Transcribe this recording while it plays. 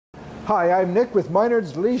Hi, I'm Nick with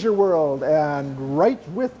Minard's Leisure World, and right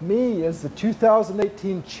with me is the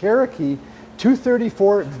 2018 Cherokee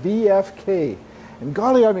 234 VFK. And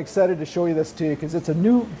golly, I'm excited to show you this to you because it's a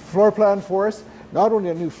new floor plan for us. Not only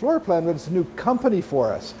a new floor plan, but it's a new company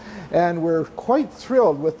for us. And we're quite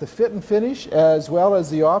thrilled with the fit and finish as well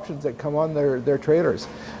as the options that come on their trailers.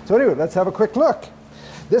 So anyway, let's have a quick look.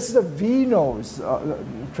 This is a V-nose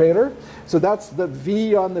trailer, so that's the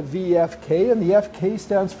V on the VFK, and the FK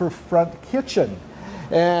stands for front kitchen.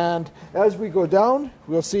 And as we go down,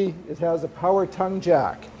 we'll see it has a power tongue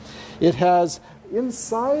jack. It has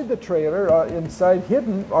inside the trailer, inside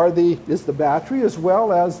hidden, is the battery as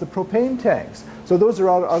well as the propane tanks. So those are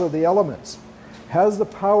out of the elements. Has the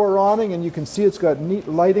power awning, and you can see it's got neat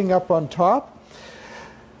lighting up on top.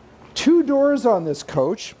 Two doors on this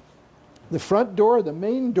coach. The front door, the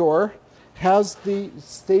main door, has the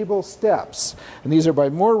stable steps. And these are by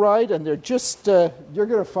Minard, and they're just, you're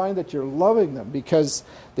going to find that you're loving them because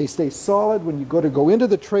they stay solid when you go into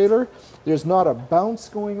the trailer. There's not a bounce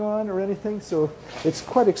going on or anything, so it's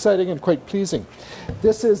quite exciting and quite pleasing.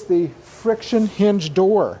 This is the friction hinge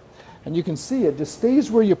door. And you can see it just stays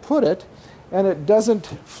where you put it, and it doesn't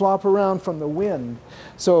flop around from the wind.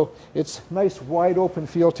 So it's nice wide open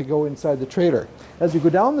feel to go inside the trailer. As we go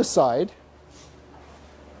down the side,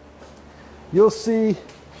 you'll see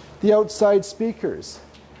the outside speakers.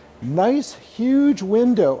 Nice huge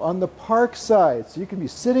window on the park side, so you can be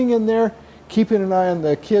sitting in there keeping an eye on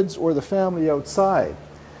the kids or the family outside.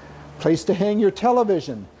 Place to hang your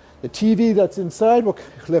television. The TV that's inside will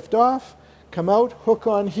lift off, come out, hook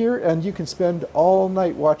on here, and you can spend all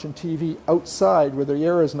night watching TV outside where the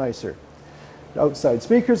air is nicer. Outside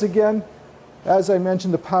speakers again, as I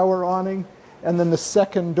mentioned, the power awning, and then the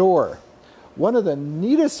second door. One of the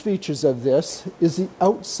neatest features of this is the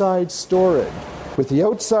outside storage. With the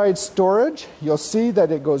outside storage, you'll see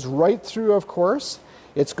that it goes right through, of course.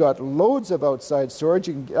 It's got loads of outside storage.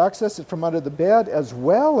 You can access it from under the bed as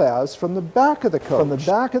well as from the back of the coach. From the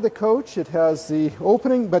back of the coach, it has the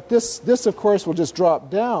opening, but this of course will just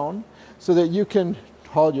drop down so that you can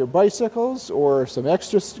haul your bicycles or some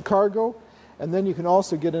extra cargo, and then you can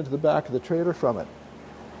also get into the back of the trailer from it.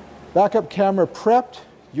 Backup camera prepped.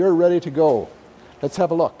 You're ready to go. Let's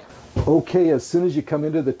have a look. Okay, as soon as you come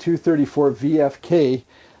into the 234 VFK,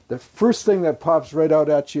 the first thing that pops right out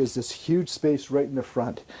at you is this huge space right in the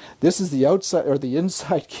front. This is the outside or the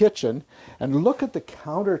inside kitchen, and look at the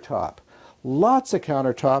countertop. Lots of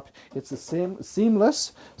countertop. It's the same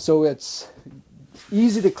seamless, so it's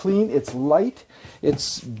easy to clean, it's light,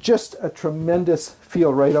 it's just a tremendous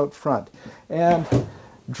feel right out front. And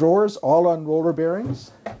drawers all on roller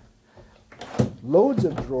bearings. Loads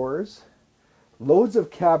of drawers, loads of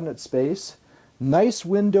cabinet space, nice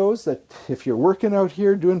windows that if you're working out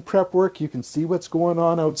here doing prep work, you can see what's going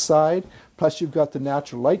on outside, plus you've got the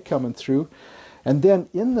natural light coming through. And then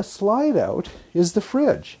in the slide out is the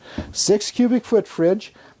fridge. 6 cubic foot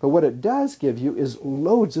fridge, but what it does give you is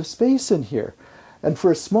loads of space in here. And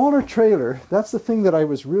for a smaller trailer, that's the thing that I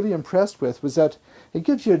was really impressed with, was that it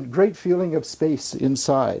gives you a great feeling of space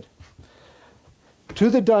inside. To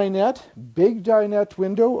the dinette, big dinette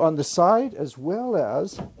window on the side, as well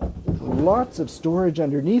as lots of storage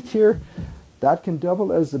underneath here. That can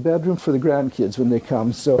double as the bedroom for the grandkids when they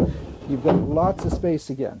come. So you've got lots of space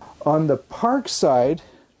again. On the park side,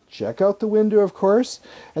 check out the window, of course,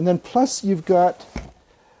 and then plus you've got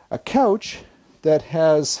a couch that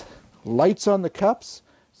has lights on the cups,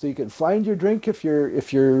 so you can find your drink if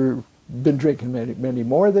you're been drinking many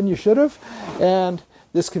more than you should have, and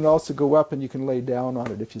this can also go up and you can lay down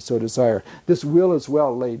on it if you so desire. This will as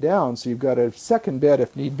well lay down, so you've got a second bed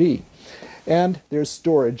if need be. And there's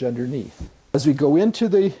storage underneath. As we go into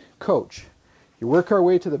the coach, you work our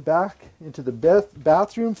way to the back, into the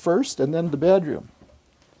bathroom first and then the bedroom.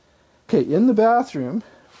 Okay, in the bathroom,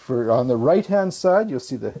 on the right-hand side, you'll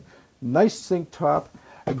see the nice sink top.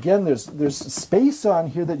 Again, there's space on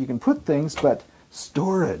here that you can put things, but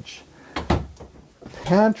storage.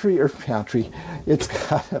 Pantry, it's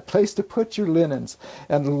got a place to put your linens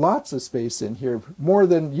and lots of space in here, more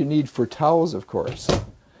than you need for towels, of course.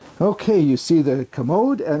 Okay, you see the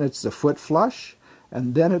commode, and it's the foot flush,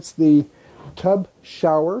 and then it's the tub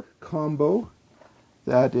shower combo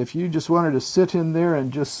that if you just wanted to sit in there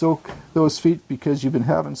and just soak those feet because you've been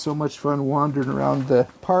having so much fun wandering around the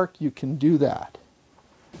park, you can do that.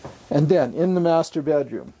 And then in the master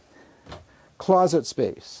bedroom, closet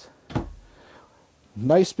space.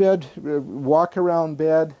 Nice bed, walk around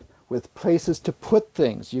bed with places to put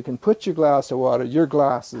things. You can put your glass of water, your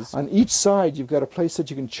glasses. On each side you've got a place that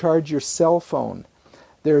you can charge your cell phone.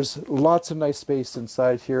 There's lots of nice space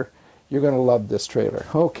inside here. You're going to love this trailer.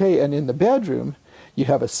 Okay, and in the bedroom, you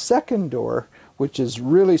have a second door, which is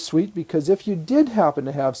really sweet because if you did happen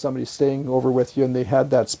to have somebody staying over with you and they had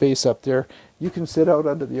that space up there, you can sit out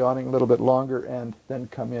under the awning a little bit longer and then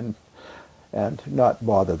come in and not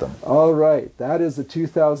bother them. All right, that is the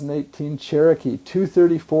 2018 Cherokee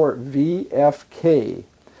 234 VFK.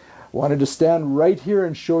 Wanted to stand right here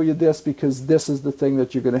and show you this because this is the thing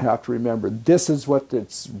that you're going to have to remember. This is what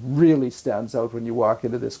really stands out when you walk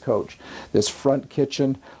into this coach. This front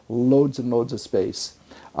kitchen, loads and loads of space.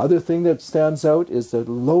 Other thing that stands out is the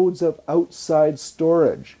loads of outside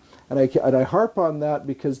storage. And I harp on that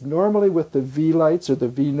because normally with the V-lights or the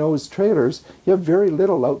V-nose trailers, you have very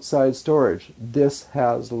little outside storage. This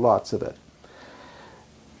has lots of it.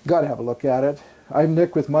 Got to have a look at it. I'm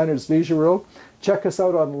Nick with Minard's Leisure World. Check us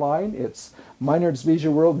out online. It's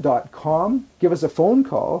minardsleisureworld.com. Give us a phone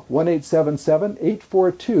call,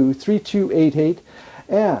 1-877-842-3288.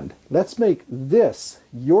 And let's make this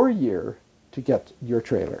your year to get your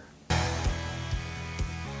trailer.